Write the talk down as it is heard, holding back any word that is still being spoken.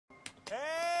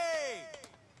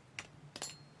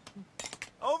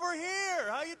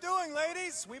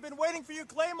ladies! We've been waiting for you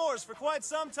Claymores for quite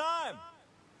some time.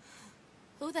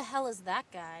 Who the hell is that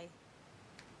guy?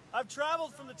 I've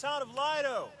traveled from the town of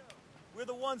Lido. We're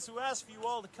the ones who asked for you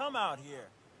all to come out here.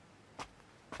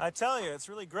 I tell you, it's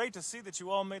really great to see that you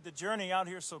all made the journey out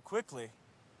here so quickly.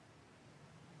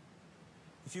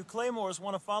 If you Claymores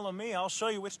want to follow me, I'll show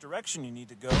you which direction you need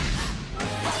to go. No!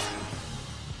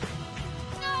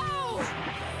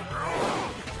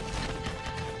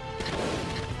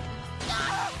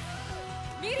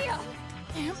 Miria!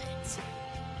 Damn it!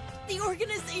 The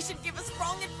organization gave us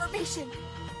wrong information.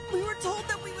 We were told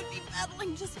that we would be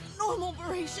battling just a normal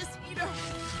voracious eater.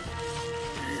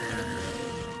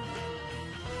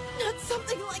 Not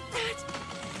something like that.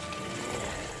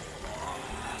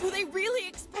 Do they really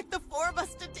expect the four of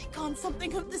us to take on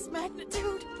something of this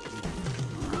magnitude?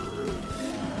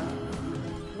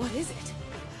 What is it?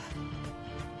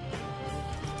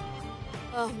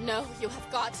 Oh no, you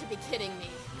have got to be kidding me.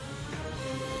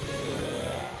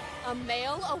 A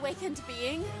male awakened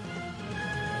being?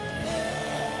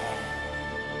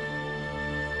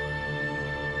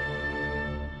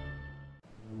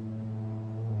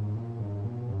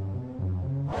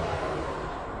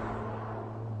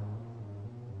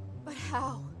 But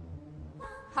how?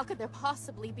 How could there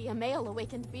possibly be a male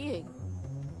awakened being?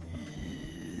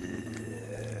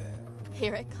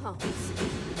 Here it comes.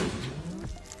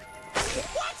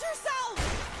 Watch yourself!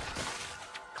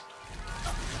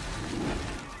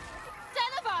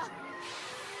 Deneva!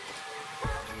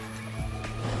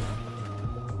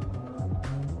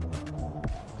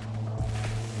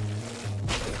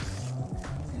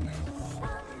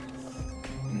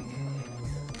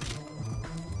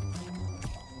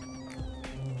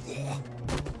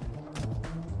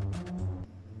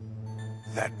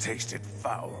 That tasted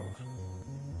foul.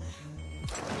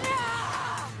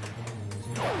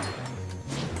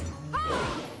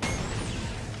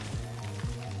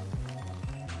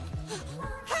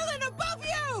 Helen, above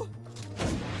you!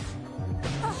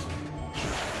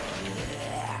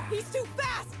 He's too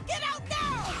fast! Get out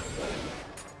now!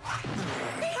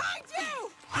 Behind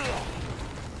you!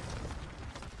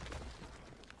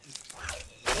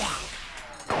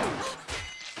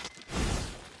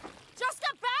 Just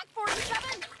got back,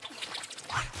 47!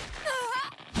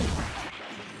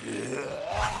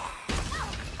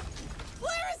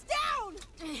 Blair is down!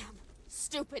 Damn,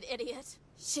 stupid idiot.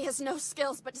 She has no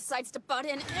skills but decides to butt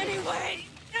in anyway.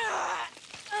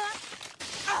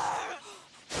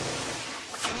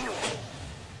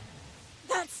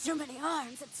 That's too many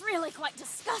arms. It's really quite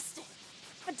disgusting.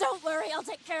 But don't worry, I'll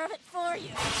take care of it for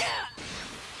you.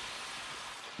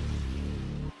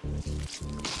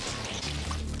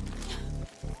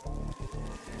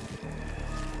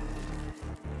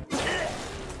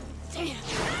 Damn.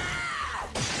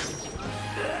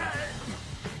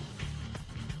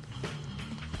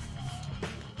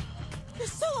 You're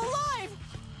still alive!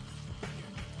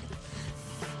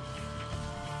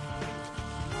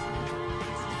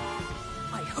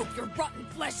 I hope your rotten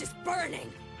flesh is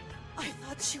burning. I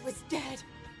thought she was dead.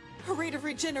 Her rate of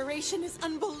regeneration is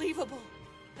unbelievable.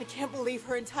 I can't believe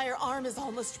her entire arm is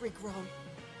almost regrown.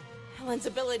 Helen's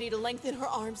ability to lengthen her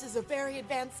arms is a very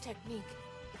advanced technique.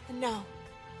 And now,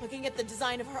 looking at the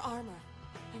design of her armor,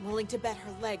 I'm willing to bet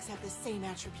her legs have the same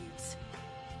attributes.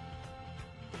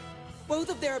 Both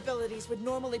of their abilities would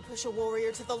normally push a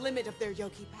warrior to the limit of their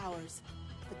Yoki powers.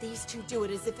 But these two do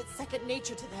it as if it's second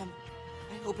nature to them.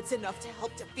 I hope it's enough to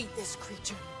help defeat this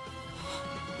creature.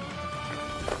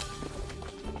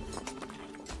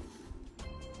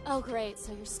 Oh great,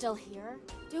 so you're still here?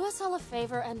 Do us all a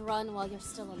favor and run while you're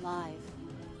still alive.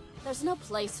 There's no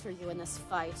place for you in this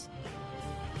fight.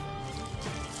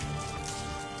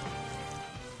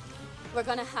 We're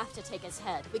gonna have to take his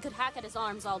head. We could hack at his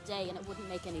arms all day and it wouldn't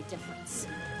make any difference.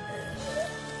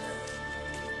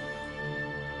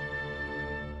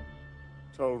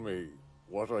 Tell me,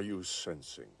 what are you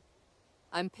sensing?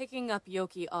 I'm picking up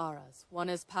Yoki auras. One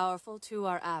is powerful, two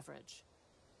are average.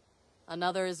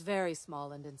 Another is very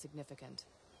small and insignificant.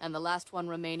 And the last one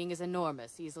remaining is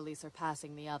enormous, easily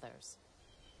surpassing the others.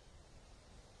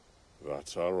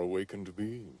 That's our awakened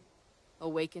being.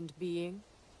 Awakened being?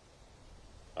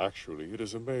 Actually, it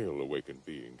is a male awakened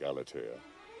being, Galatea.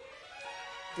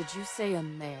 Did you say a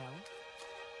male?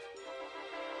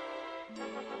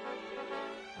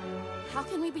 How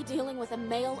can we be dealing with a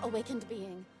male awakened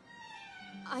being?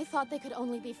 I thought they could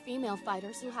only be female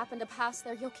fighters who happen to pass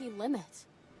their Yoki limit.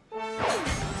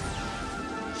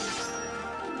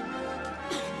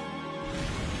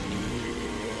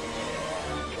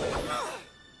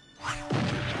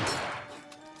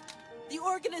 The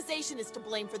organization is to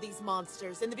blame for these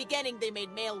monsters. In the beginning, they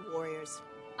made male warriors.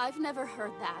 I've never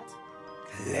heard that.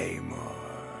 Claymore.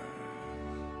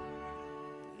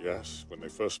 Yes, when they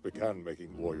first began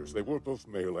making warriors, they were both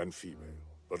male and female.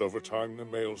 But over time, the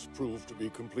males proved to be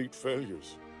complete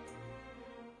failures.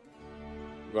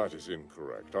 That is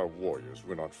incorrect. Our warriors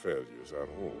were not failures at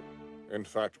all. In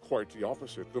fact, quite the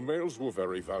opposite. The males were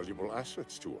very valuable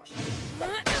assets to us.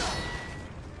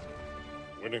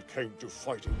 When it came to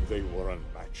fighting, they were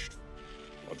unmatched.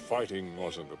 But fighting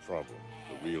wasn't the problem.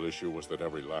 The real issue was that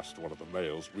every last one of the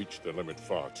males reached their limit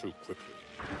far too quickly.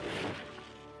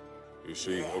 You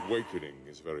see, awakening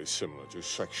is very similar to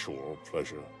sexual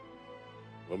pleasure.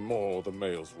 The more the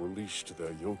males released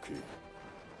their yoki,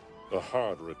 the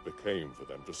harder it became for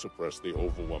them to suppress the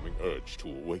overwhelming urge to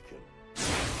awaken.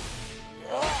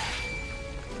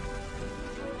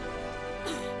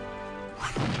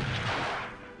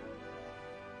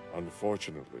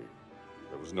 Unfortunately,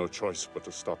 there was no choice but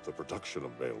to stop the production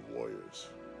of male warriors.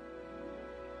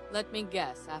 Let me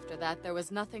guess, after that there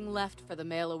was nothing left for the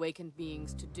male awakened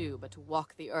beings to do but to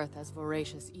walk the earth as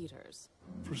voracious eaters.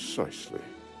 Precisely.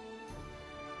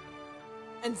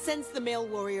 And since the male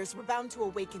warriors were bound to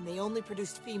awaken, they only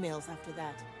produced females after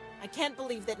that. I can't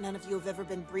believe that none of you have ever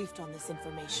been briefed on this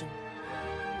information.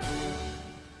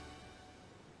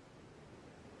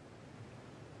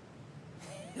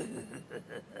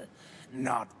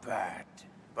 Not bad.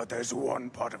 But there's one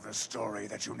part of the story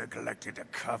that you neglected to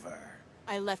cover.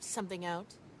 I left something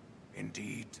out?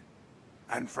 Indeed.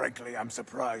 And frankly, I'm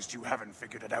surprised you haven't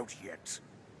figured it out yet.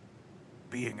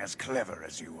 Being as clever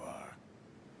as you are,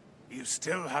 you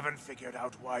still haven't figured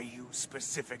out why you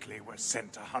specifically were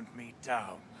sent to hunt me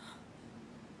down.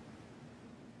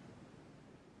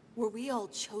 Were we all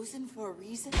chosen for a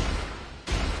reason?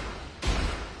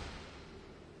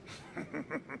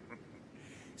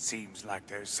 Seems like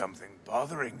there's something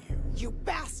bothering you. You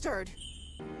bastard!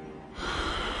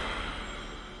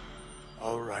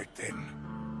 All right then.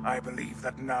 I believe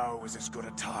that now is as good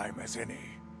a time as any.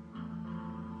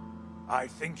 I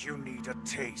think you need a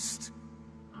taste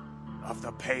of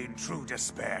the pain true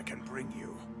despair can bring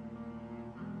you.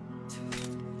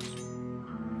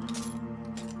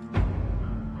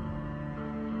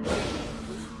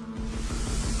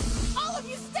 All of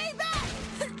you stay back!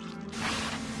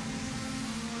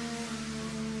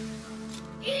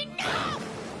 Enough!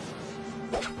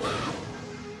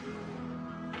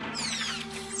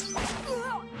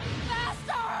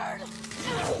 Bastard!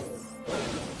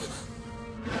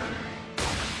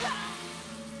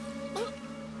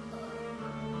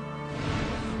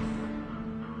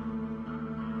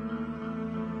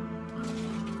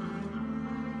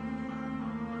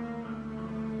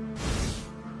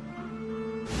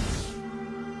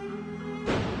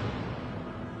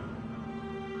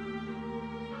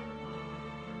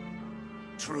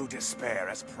 True despair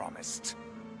as promised.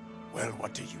 Well,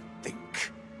 what do you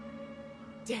think?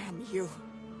 Damn you.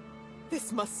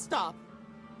 This must stop.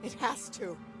 It has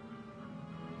to.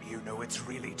 You know it's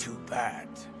really too bad.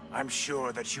 I'm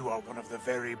sure that you are one of the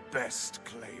very best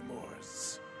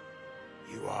Claymores.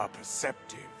 You are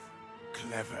perceptive,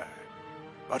 clever,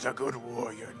 but a good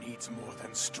warrior needs more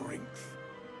than strength.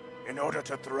 In order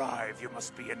to thrive, you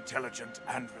must be intelligent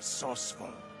and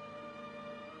resourceful.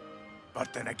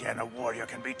 But then again, a warrior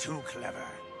can be too clever.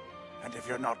 And if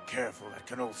you're not careful, it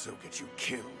can also get you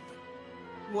killed.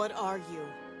 What are you?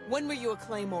 When were you a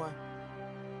Claymore?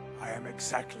 I am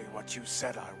exactly what you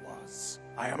said I was.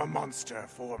 I am a monster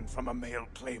formed from a male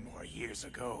Claymore years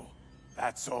ago.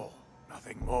 That's all.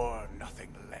 Nothing more,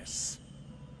 nothing less.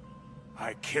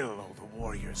 I kill all the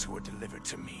warriors who are delivered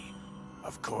to me.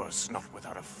 Of course, not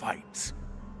without a fight.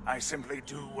 I simply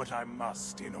do what I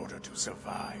must in order to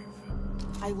survive.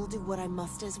 I will do what I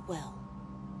must as well.